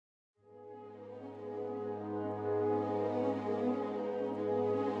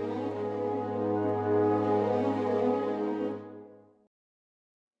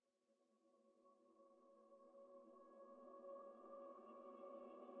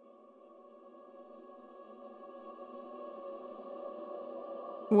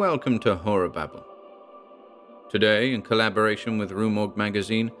Welcome to HorrorBabble. Today, in collaboration with Roomorg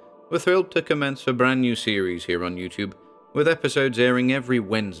magazine, we're thrilled to commence a brand new series here on YouTube, with episodes airing every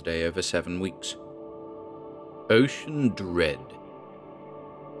Wednesday over 7 weeks. Ocean Dread.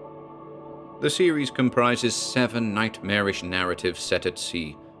 The series comprises 7 nightmarish narratives set at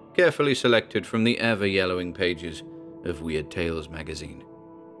sea, carefully selected from the ever-yellowing pages of Weird Tales magazine.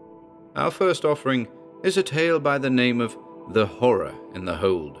 Our first offering is a tale by the name of The Horror in the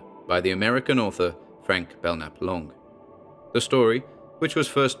Hold by the American author Frank Belknap Long. The story, which was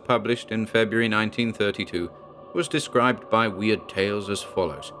first published in February 1932, was described by Weird Tales as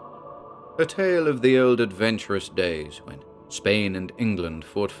follows: a tale of the old adventurous days when Spain and England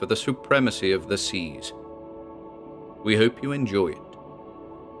fought for the supremacy of the seas. We hope you enjoy it.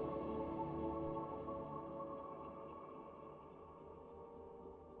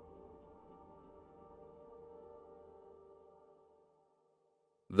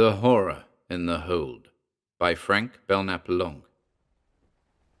 The Horror in the Hold by Frank Belknap Long.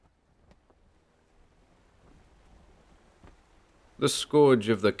 The scourge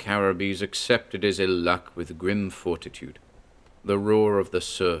of the Caribbees accepted his ill luck with grim fortitude. The roar of the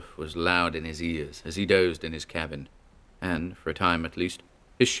surf was loud in his ears as he dozed in his cabin, and, for a time at least,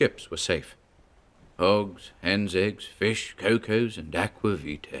 his ships were safe. Hogs, hens' eggs, fish, cocoas, and aqua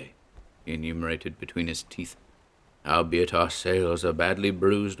vitae, he enumerated between his teeth. Howbeit our sails are badly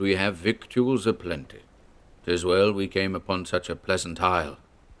bruised, we have victuals aplenty. 'Tis well we came upon such a pleasant isle.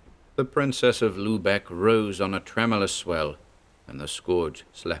 The Princess of Lubeck rose on a tremulous swell, and the scourge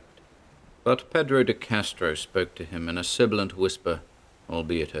slept. But Pedro de Castro spoke to him in a sibilant whisper,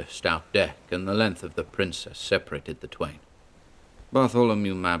 albeit a stout deck and the length of the princess separated the twain.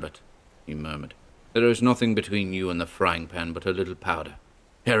 "Bartholomew Mabbott," he murmured, "there is nothing between you and the frying-pan but a little powder.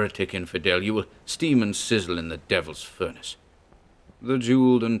 Heretic infidel, you will steam and sizzle in the devil's furnace." The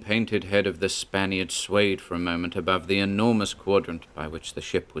jeweled and painted head of the Spaniard swayed for a moment above the enormous quadrant by which the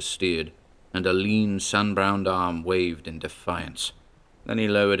ship was steered, and a lean, sun-browned arm waved in defiance. Then he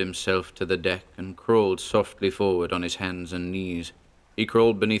lowered himself to the deck and crawled softly forward on his hands and knees. He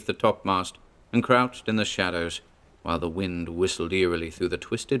crawled beneath the topmast and crouched in the shadows, while the wind whistled eerily through the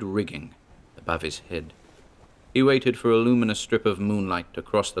twisted rigging above his head. He waited for a luminous strip of moonlight to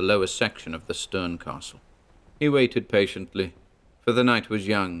cross the lower section of the stern castle. He waited patiently, for the night was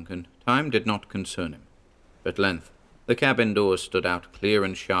young, and time did not concern him. At length, the cabin door stood out clear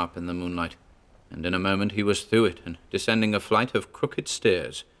and sharp in the moonlight, and in a moment he was through it and descending a flight of crooked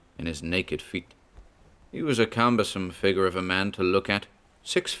stairs in his naked feet. He was a cumbersome figure of a man to look at,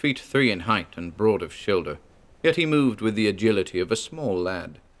 6'3" in height and broad of shoulder, yet he moved with the agility of a small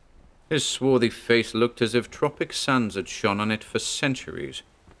lad. His swarthy face looked as if tropic suns had shone on it for centuries.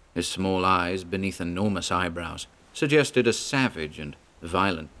 His small eyes, beneath enormous eyebrows, suggested a savage and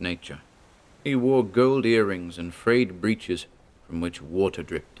violent nature. He wore gold earrings and frayed breeches, from which water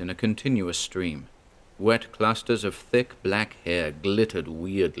dripped in a continuous stream. Wet clusters of thick black hair glittered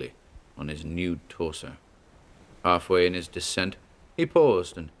weirdly on his nude torso. Halfway in his descent, he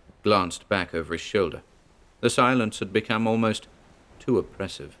paused and glanced back over his shoulder. The silence had become almost too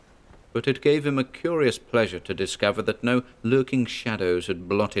oppressive, but it gave him a curious pleasure to discover that no lurking shadows had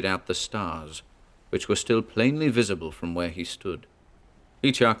blotted out the stars, which were still plainly visible from where he stood.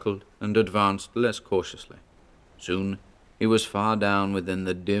 He chuckled and advanced less cautiously. Soon he was far down within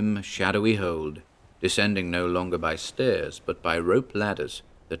the dim, shadowy hold, descending no longer by stairs, but by rope ladders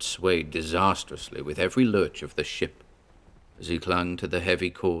that swayed disastrously with every lurch of the ship. As he clung to the heavy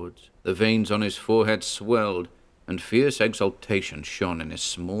cords, the veins on his forehead swelled, and fierce exultation shone in his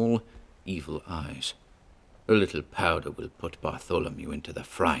small, evil eyes. "A little powder will put Bartholomew into the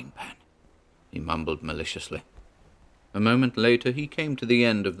frying-pan," he mumbled maliciously. A moment later he came to the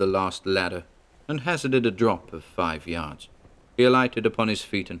end of the last ladder and hazarded a drop of 5 yards. He alighted upon his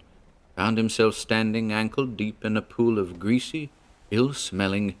feet and found himself standing ankle-deep in a pool of greasy,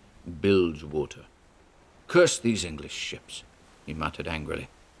 ill-smelling bilge water. "Curse these English ships," he muttered angrily.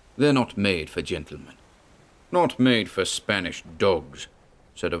 "They're not made for gentlemen." "Not made for Spanish dogs,"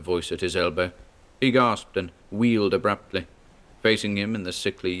 said a voice at his elbow. He gasped and wheeled abruptly. Facing him in the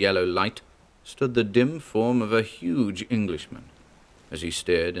sickly yellow light stood the dim form of a huge Englishman. As he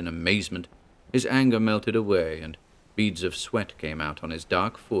stared in amazement, his anger melted away, and beads of sweat came out on his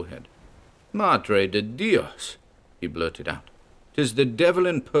dark forehead. "Madre de Dios!" he blurted out. "'Tis the devil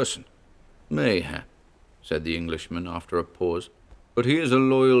in person." "Mayhap," said the Englishman after a pause, "but he is a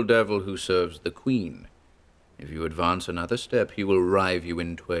loyal devil who serves the Queen. If you advance another step, he will rive you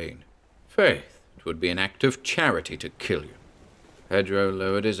in twain. Faith, it would be an act of charity to kill you." Pedro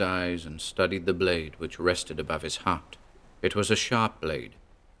lowered his eyes and studied the blade which rested above his heart. It was a sharp blade,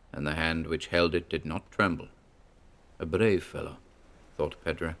 and the hand which held it did not tremble. A brave fellow, thought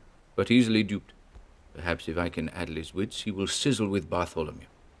Pedro, but easily duped. Perhaps if I can addle his wits, he will sizzle with Bartholomew.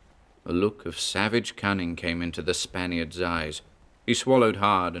 A look of savage cunning came into the Spaniard's eyes. He swallowed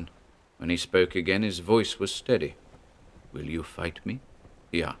hard, and when he spoke again, his voice was steady. "Will you fight me?"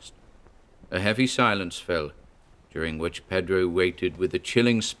 he asked. A heavy silence fell, during which Pedro waited with a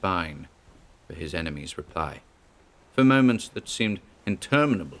chilling spine for his enemy's reply. For moments that seemed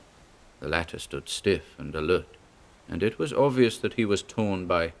interminable, the latter stood stiff and alert, and it was obvious that he was torn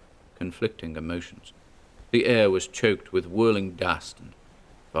by conflicting emotions. The air was choked with whirling dust, and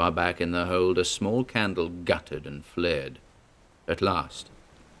far back in the hold a small candle guttered and flared. At last,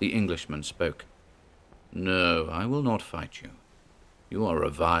 the Englishman spoke. "No, I will not fight you. You are a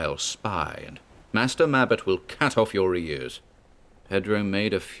vile spy, and Master Mabbott will cut off your ears." Pedro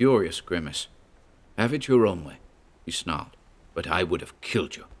made a furious grimace. "Have it your own way," he snarled, "but I would have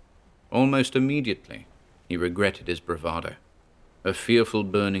killed you." Almost immediately, he regretted his bravado. A fearful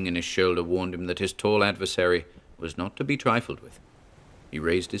burning in his shoulder warned him that his tall adversary was not to be trifled with. He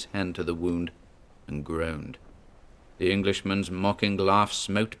raised his hand to the wound and groaned. The Englishman's mocking laugh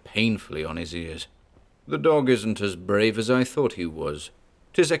smote painfully on his ears. "The dog isn't as brave as I thought he was.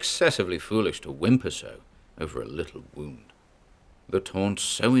 'Tis excessively foolish to whimper so over a little wound." The taunt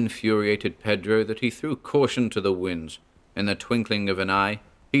so infuriated Pedro that he threw caution to the winds. In the twinkling of an eye,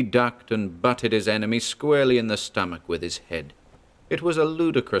 he ducked and butted his enemy squarely in the stomach with his head. It was a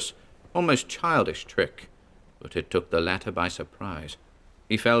ludicrous, almost childish trick, but it took the latter by surprise.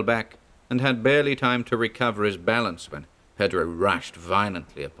 He fell back and had barely time to recover his balance when Pedro rushed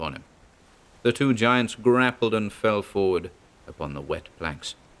violently upon him. The two giants grappled and fell forward upon the wet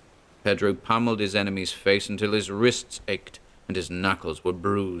planks. Pedro pummeled his enemy's face until his wrists ached and his knuckles were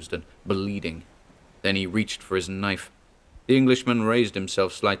bruised and bleeding. Then he reached for his knife. The Englishman raised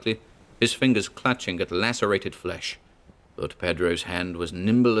himself slightly, his fingers clutching at lacerated flesh. But Pedro's hand was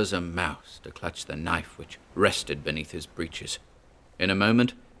nimble as a mouse to clutch the knife which rested beneath his breeches. In a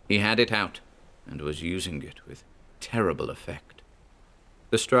moment he had it out, and was using it with terrible effect.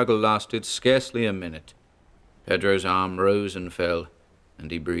 The struggle lasted scarcely a minute. Pedro's arm rose and fell,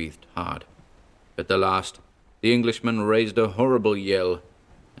 and he breathed hard. At the last, the Englishman raised a horrible yell,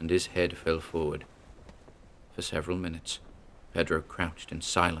 and his head fell forward. For several minutes, Pedro crouched in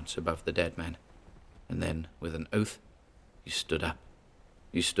silence above the dead man, and then, with an oath, he stood up.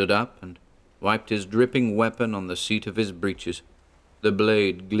 He stood up and wiped his dripping weapon on the seat of his breeches. The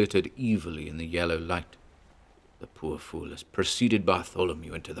blade glittered evilly in the yellow light. "The poor fool has preceded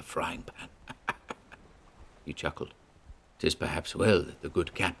Bartholomew into the frying pan." He chuckled. "'Tis perhaps well that the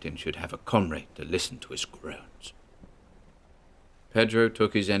good captain should have a comrade to listen to his groans." Pedro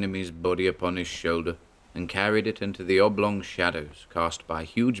took his enemy's body upon his shoulder and carried it into the oblong shadows cast by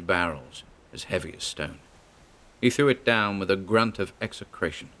huge barrels as heavy as stone. He threw it down with a grunt of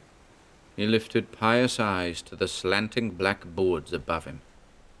execration. He lifted pious eyes to the slanting black boards above him.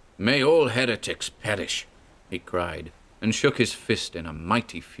 "May all heretics perish," he cried, and shook his fist in a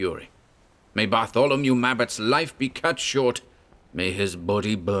mighty fury. "May Bartholomew Mabbott's life be cut short. May his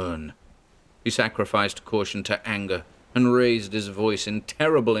body burn." He sacrificed caution to anger and raised his voice in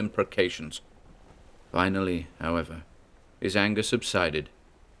terrible imprecations. Finally, however, his anger subsided,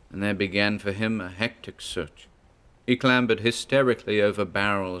 and there began for him a hectic search. He clambered hysterically over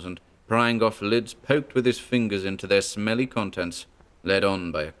barrels and, prying off lids, poked with his fingers into their smelly contents, led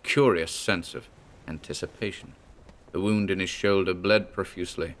on by a curious sense of anticipation. The wound in his shoulder bled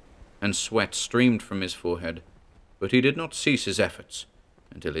profusely, and sweat streamed from his forehead, but he did not cease his efforts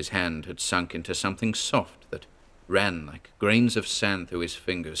until his hand had sunk into something soft that ran like grains of sand through his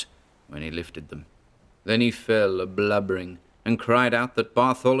fingers when he lifted them. Then he fell a-blubbering and cried out that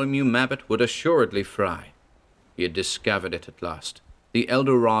Bartholomew Mabbott would assuredly fry. He had discovered it at last, the El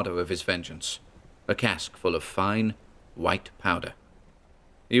Dorado of his vengeance, a cask full of fine, white powder.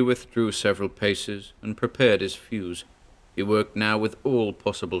 He withdrew several paces and prepared his fuse. He worked now with all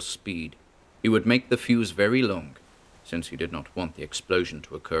possible speed. He would make the fuse very long, since he did not want the explosion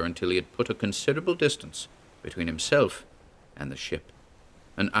to occur until he had put a considerable distance between himself and the ship.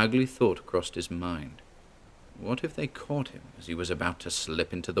 An ugly thought crossed his mind. What if they caught him as he was about to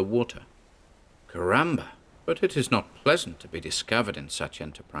slip into the water? Caramba! But it is not pleasant to be discovered in such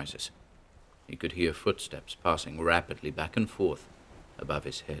enterprises. He could hear footsteps passing rapidly back and forth above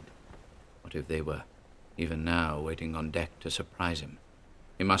his head. What if they were, even now, waiting on deck to surprise him?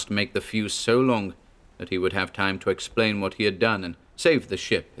 He must make the fuse so long that he would have time to explain what he had done and save the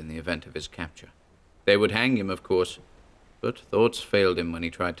ship in the event of his capture. They would hang him, of course, but thoughts failed him when he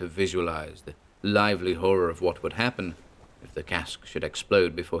tried to visualize the lively horror of what would happen if the cask should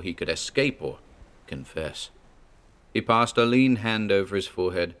explode before he could escape or confess. He passed a lean hand over his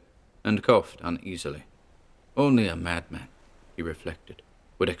forehead and coughed uneasily. Only a madman, he reflected,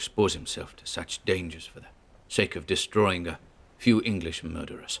 would expose himself to such dangers for the sake of destroying a few English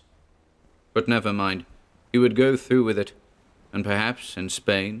murderers. But never mind, he would go through with it, and perhaps in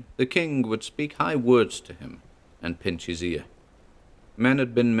Spain the king would speak high words to him and pinch his ear. Men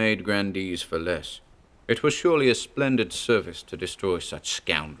had been made grandees for less. It was surely a splendid service to destroy such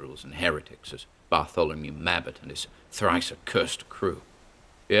scoundrels and heretics as Bartholomew Mabbott and his thrice-accursed crew.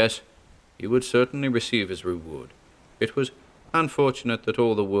 Yes, he would certainly receive his reward. It was unfortunate that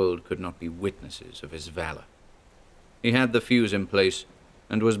all the world could not be witnesses of his valor. He had the fuse in place,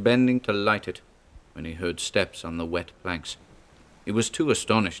 and was bending to light it, when he heard steps on the wet planks. He was too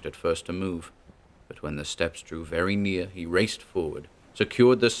astonished at first to move, but when the steps drew very near, he raced forward,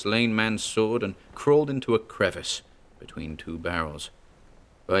 secured the slain man's sword, and crawled into a crevice between two barrels.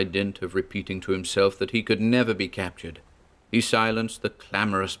 By dint of repeating to himself that he could never be captured, he silenced the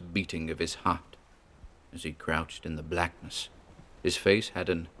clamorous beating of his heart. As he crouched in the blackness, his face had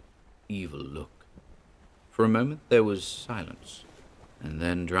an evil look. For a moment there was silence, and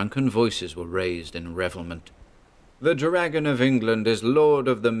then drunken voices were raised in revelment. "The Dragon of England is lord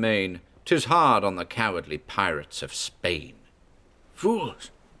of the main. 'Tis hard on the cowardly pirates of Spain." "Fools,"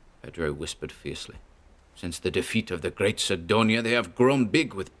 Pedro whispered fiercely. "Since the defeat of the great Sidonia they have grown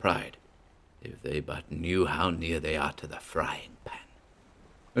big with pride. If they but knew how near they are to the frying pan."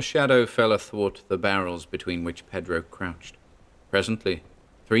 A shadow fell athwart the barrels between which Pedro crouched. Presently,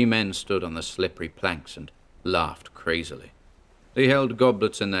 3 men stood on the slippery planks and laughed crazily. They held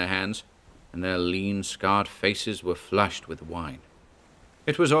goblets in their hands, and their lean, scarred faces were flushed with wine.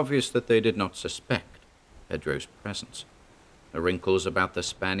 It was obvious that they did not suspect Pedro's presence. The wrinkles about the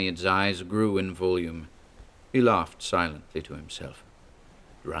Spaniard's eyes grew in volume. He laughed silently to himself.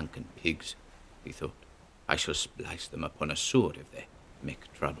 "Drunken pigs," he thought. "I shall splice them upon a sword if they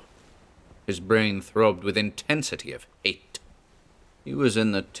make trouble." His brain throbbed with intensity of hate. He was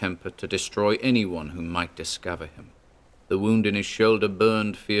in the temper to destroy anyone who might discover him. The wound in his shoulder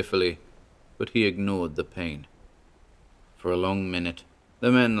burned fearfully, but he ignored the pain. For a long minute,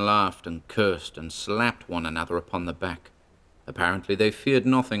 the men laughed and cursed and slapped one another upon the back. Apparently they feared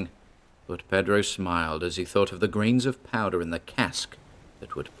nothing, but Pedro smiled as he thought of the grains of powder in the cask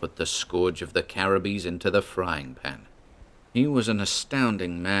that would put the scourge of the Caribbees into the frying pan. He was an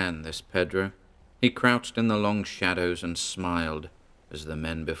astounding man, this Pedro. He crouched in the long shadows and smiled as the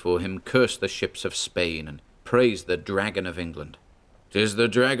men before him cursed the ships of Spain and praised the Dragon of England. "'Tis the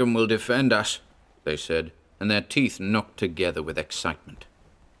dragon will defend us," they said, and their teeth knocked together with excitement.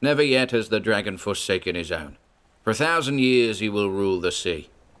 "Never yet has the dragon forsaken his own. For 1,000 years he will rule the sea."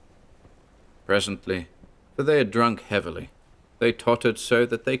 Presently, for they had drunk heavily, they tottered so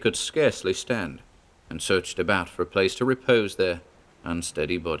that they could scarcely stand, and searched about for a place to repose their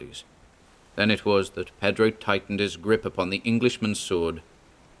unsteady bodies. Then it was that Pedro tightened his grip upon the Englishman's sword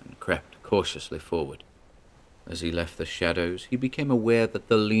and crept cautiously forward. As he left the shadows, he became aware that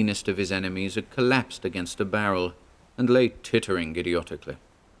the leanest of his enemies had collapsed against a barrel and lay tittering idiotically.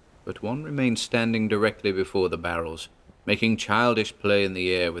 But one remained standing directly before the barrels, making childish play in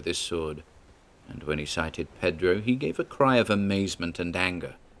the air with his sword. And when he sighted Pedro, he gave a cry of amazement and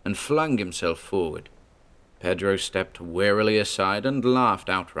anger, and flung himself forward. Pedro stepped warily aside and laughed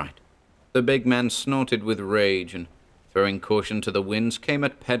outright. The big man snorted with rage, and, throwing caution to the winds, came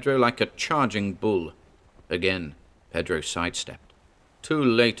at Pedro like a charging bull. Again, Pedro sidestepped. Too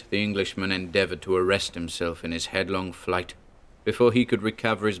late the Englishman endeavored to arrest himself in his headlong flight. Before he could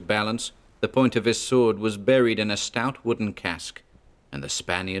recover his balance, the point of his sword was buried in a stout wooden cask, and the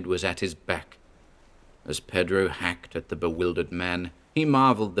Spaniard was at his back. As Pedro hacked at the bewildered man, he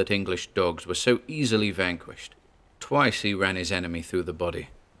marveled that English dogs were so easily vanquished. Twice he ran his enemy through the body,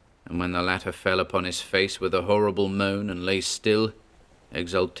 and when the latter fell upon his face with a horrible moan and lay still,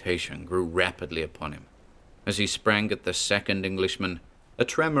 exultation grew rapidly upon him. As he sprang at the second Englishman, a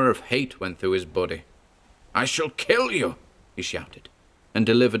tremor of hate went through his body. "I shall kill you!" he shouted, and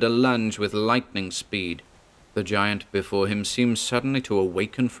delivered a lunge with lightning speed. The giant before him seemed suddenly to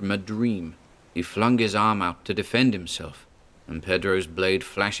awaken from a dream. He flung his arm out to defend himself, and Pedro's blade,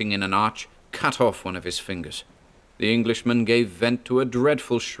 flashing in an arch, cut off one of his fingers. The Englishman gave vent to a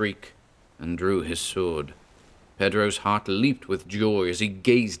dreadful shriek and drew his sword. Pedro's heart leaped with joy as he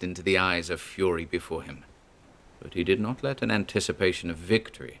gazed into the eyes of fury before him. But he did not let an anticipation of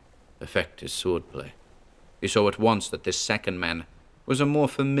victory affect his swordplay. He saw at once that this second man was a more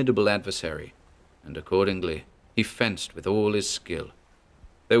formidable adversary, and accordingly he fenced with all his skill.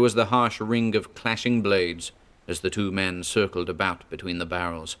 There was the harsh ring of clashing blades, as the two men circled about between the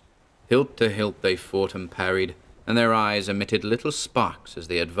barrels. Hilt to hilt they fought and parried, and their eyes emitted little sparks as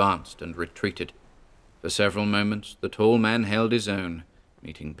they advanced and retreated. For several moments the tall man held his own,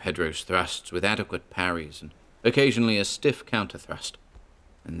 meeting Pedro's thrusts with adequate parries and occasionally a stiff counter-thrust.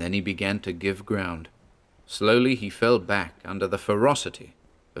 And then he began to give ground. Slowly he fell back under the ferocity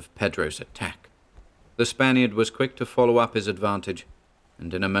of Pedro's attack. The Spaniard was quick to follow up his advantage,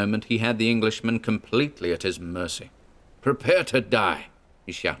 and in a moment he had the Englishman completely at his mercy. "Prepare to die,"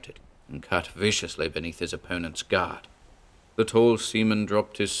 he shouted, and cut viciously beneath his opponent's guard. The tall seaman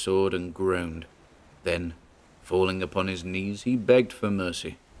dropped his sword and groaned. Then, falling upon his knees, he begged for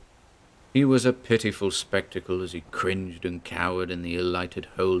mercy. He was a pitiful spectacle as he cringed and cowered in the ill-lighted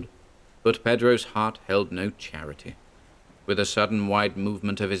hold, but Pedro's heart held no charity. With a sudden wide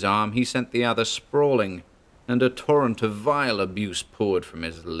movement of his arm, he sent the other sprawling, and a torrent of vile abuse poured from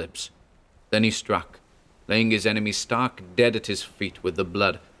his lips. Then he struck, laying his enemy stark dead at his feet with the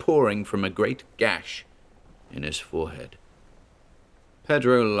blood pouring from a great gash in his forehead.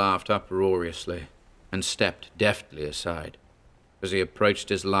 Pedro laughed uproariously and stepped deftly aside. As he approached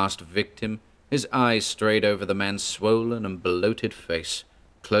his last victim, his eyes strayed over the man's swollen and bloated face,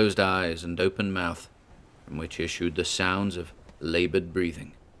 closed eyes and open mouth, from which issued the sounds of labored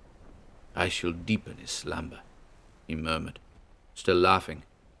breathing. "I shall deepen his slumber," he murmured. Still laughing,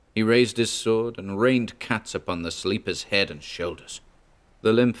 he raised his sword and rained cuts upon the sleeper's head and shoulders.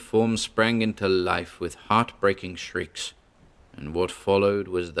 The limp form sprang into life with heart-breaking shrieks, and what followed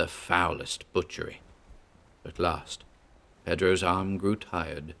was the foulest butchery. At last, Pedro's arm grew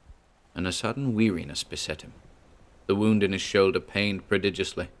tired, and a sudden weariness beset him. The wound in his shoulder pained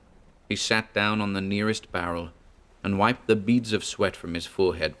prodigiously. He sat down on the nearest barrel and wiped the beads of sweat from his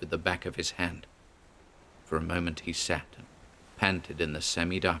forehead with the back of his hand. For a moment he sat and panted in the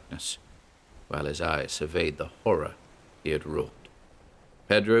semi-darkness, while his eyes surveyed the horror he had wrought.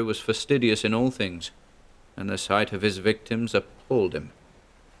 Pedro was fastidious in all things, and the sight of his victims appalled him.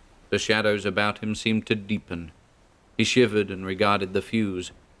 The shadows about him seemed to deepen. He shivered and regarded the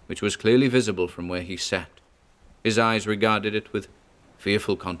fuse, which was clearly visible from where he sat. His eyes regarded it with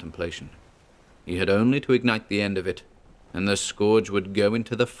fearful contemplation. He had only to ignite the end of it, and the scourge would go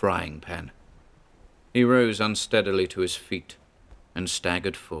into the frying pan. He rose unsteadily to his feet and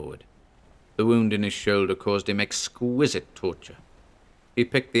staggered forward. The wound in his shoulder caused him exquisite torture. He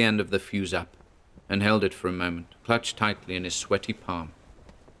picked the end of the fuse up and held it for a moment, clutched tightly in his sweaty palm.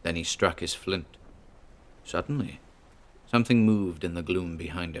 Then he struck his flint. Suddenly, something moved in the gloom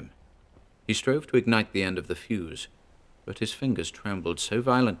behind him. He strove to ignite the end of the fuse, but his fingers trembled so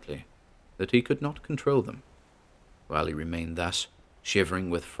violently that he could not control them. While he remained thus, shivering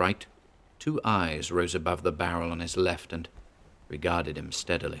with fright, two eyes rose above the barrel on his left and regarded him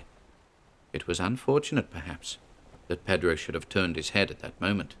steadily. It was unfortunate, perhaps, that Pedro should have turned his head at that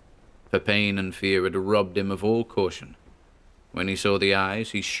moment, for pain and fear had robbed him of all caution. When he saw the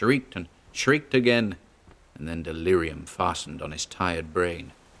eyes, he shrieked and shrieked again, and then delirium fastened on his tired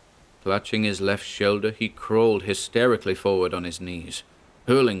brain. Clutching his left shoulder, he crawled hysterically forward on his knees,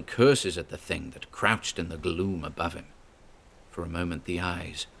 hurling curses at the thing that crouched in the gloom above him. For a moment the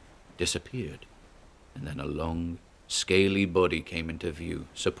eyes disappeared, and then a long, scaly body came into view,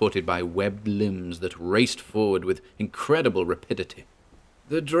 supported by webbed limbs that raced forward with incredible rapidity.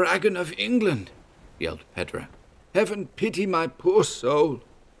 "The Dragon of England!" yelled Pedro. "Heaven pity my poor soul!"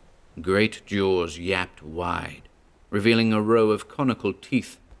 Great jaws yapped wide, revealing a row of conical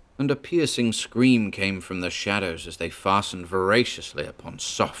teeth, and a piercing scream came from the shadows as they fastened voraciously upon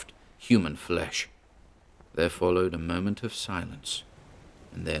soft, human flesh. There followed a moment of silence,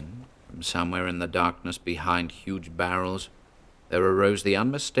 and then, from somewhere in the darkness behind huge barrels, there arose the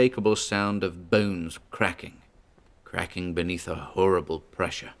unmistakable sound of bones cracking beneath a horrible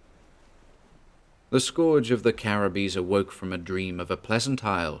pressure. The scourge of the Caribbees awoke from a dream of a pleasant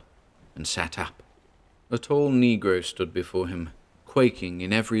isle and sat up. A tall negro stood before him, quaking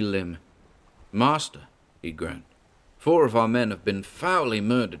in every limb. "Master," he groaned, "4 of our men have been foully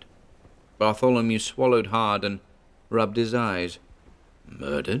murdered." Bartholomew swallowed hard and rubbed his eyes.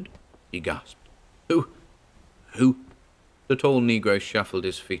 "Murdered?" he gasped. Who? The tall negro shuffled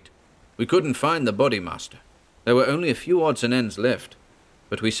his feet. "We couldn't find the body, master. There were only a few odds and ends left,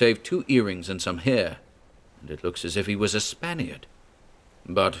 but we saved 2 earrings and some hair, and it looks as if he was a Spaniard."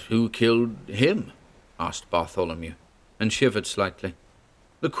 "But who killed him?" asked Bartholomew, and shivered slightly.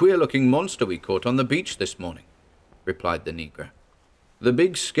 "The queer-looking monster we caught on the beach this morning," replied the negro. "The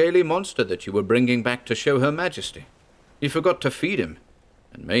big scaly monster that you were bringing back to show Her Majesty. You forgot to feed him,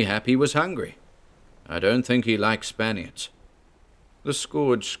 and mayhap he was hungry. I don't think he likes Spaniards." The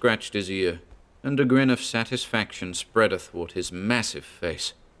scourge scratched his ear. and a grin of satisfaction spread athwart his massive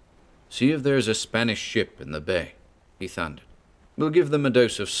face. "See if there's a Spanish ship in the bay," he thundered. "We'll give them a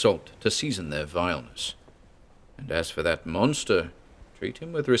dose of salt to season their vileness. And as for that monster, treat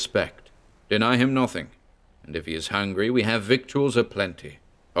him with respect. Deny him nothing, and if he is hungry, we have victuals aplenty.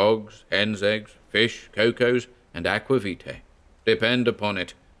 Hogs, hens' eggs, fish, cocoas, and aqua vitae. Depend upon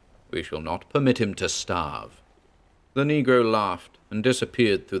it, we shall not permit him to starve." The negro laughed and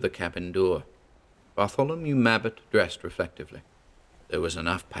disappeared through the cabin door. Bartholomew Mabbott dressed reflectively. "There was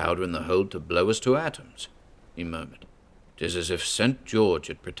enough powder in the hold to blow us to atoms," he murmured. "'Tis as if St. George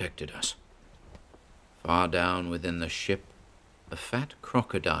had protected us." Far down within the ship, a fat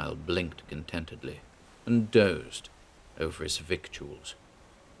crocodile blinked contentedly and dozed over his victuals.